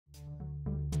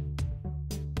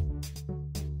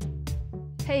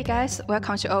Hey guys,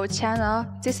 welcome to our channel.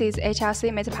 This is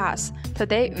HRC MetaPass.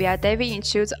 Today we are diving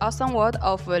into the awesome world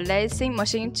of lathe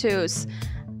machine tools.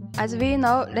 As we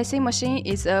know, lathe machine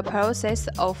is a process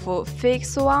of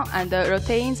fix one and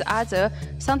rotating the other,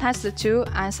 sometimes the tool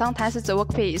and sometimes the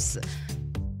workpiece.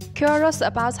 Curious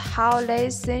about how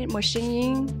lathe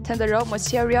machining turns the raw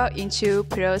material into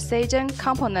precision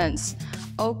components?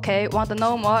 Okay, want to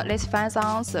know more? Let's find the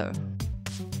answer.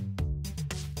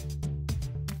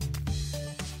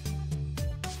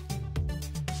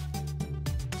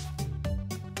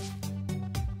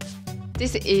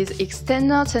 This is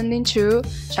external turning tool.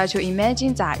 Try to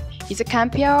imagine that it can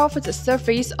peel off the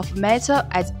surface of metal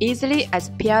as easily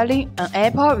as peeling an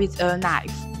apple with a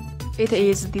knife. It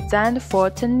is designed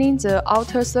for turning the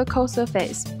outer circle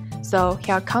surface. So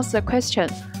here comes the question: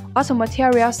 what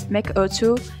materials make a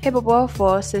tool capable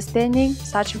for sustaining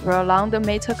such prolonged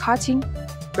metal cutting?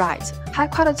 Right,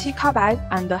 high-quality carbide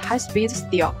and high-speed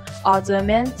steel are the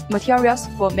main materials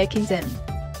for making them.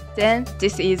 Then,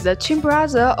 this is the twin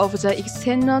brother of the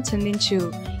external turning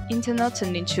tool, internal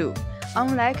turning tool.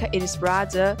 Unlike its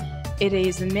brother, it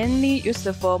is mainly used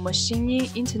for machining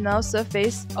internal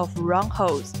surface of round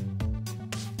holes.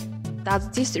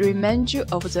 Does this remind you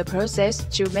of the process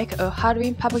to make a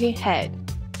hardware pumpkin head?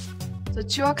 The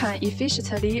tool can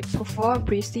efficiently perform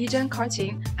precision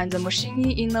cutting and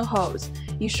machining inner holes,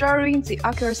 ensuring the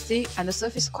accuracy and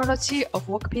surface quality of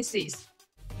workpieces.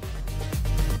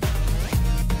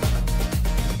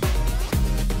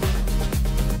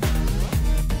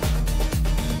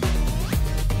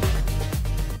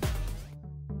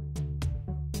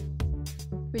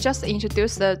 We just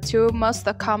introduced the two most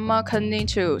common cutting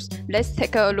tools. Let's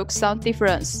take a look at some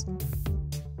difference.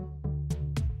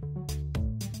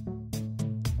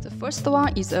 The first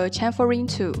one is a chamfering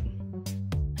tool.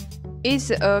 It's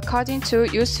a cutting tool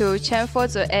used to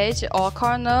chamfer the edge or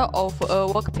corner of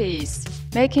a workpiece,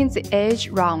 making the edge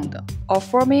round or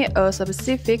forming a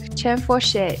specific chamfer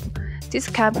shape. This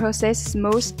can process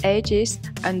smooth edges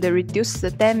and reduce the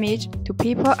damage to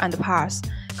people and parts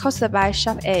caused by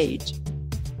sharp edge.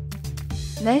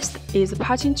 Next is a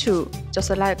parting tool.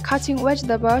 Just like cutting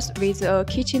vegetables with a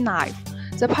kitchen knife,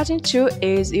 the parting tool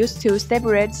is used to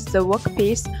separate the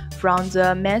workpiece from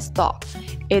the main stock.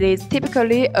 It is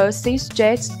typically a thin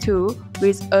straight tool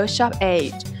with a sharp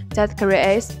edge that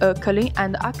creates a clean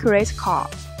and accurate cut.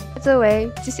 By the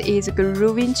way, this is a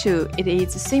grooving tool. It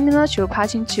is similar to a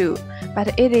parting tool,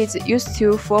 but it is used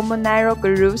to form narrow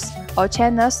grooves or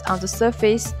channels on the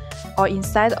surface or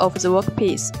inside of the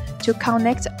workpiece to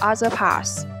connect other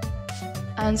parts.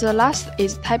 And the last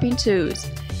is tapping tools.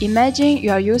 Imagine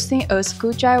you are using a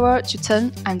screwdriver to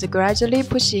turn and gradually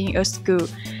push in a screw.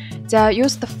 They are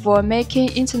used for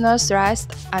making internal threads,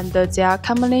 and they are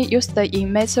commonly used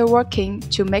in metalworking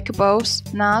to make bolts,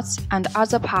 nuts, and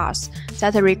other parts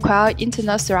that require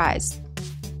internal threads.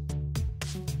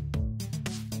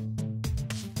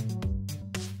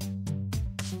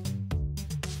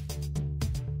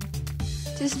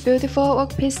 These beautiful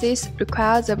workpieces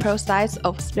require the process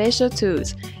of special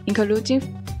tools, including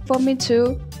forming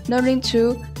tool, knurling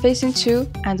tool, facing tool,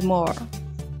 and more.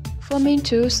 Forming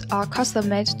tools are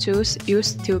custom-made tools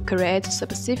used to create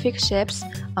specific shapes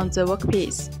on the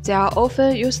workpiece. They are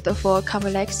often used for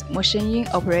complex machining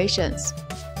operations.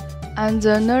 And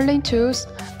the knurling tools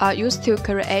are used to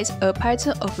create a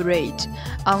pattern of ridge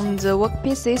on the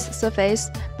workpiece's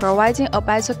surface, providing a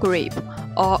better grip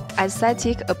or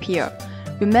aesthetic appeal.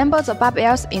 Remember the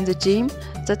barbells in the gym?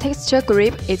 The texture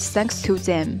grip is thanks to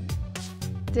them.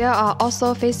 There are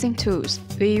also facing tools.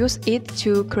 We use it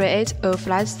to create a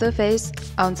flat surface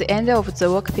on the end of the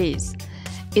workpiece.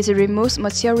 It removes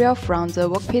material from the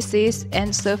workpiece's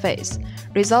end surface,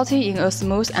 resulting in a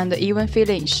smooth and even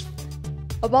finish.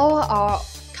 Above our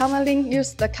commonly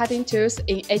used cutting tools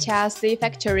in HRC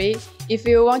factory. If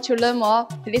you want to learn more,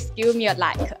 please give me a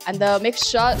like and make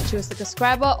sure to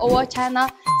subscribe our channel.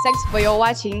 Thanks for your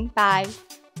watching. Bye.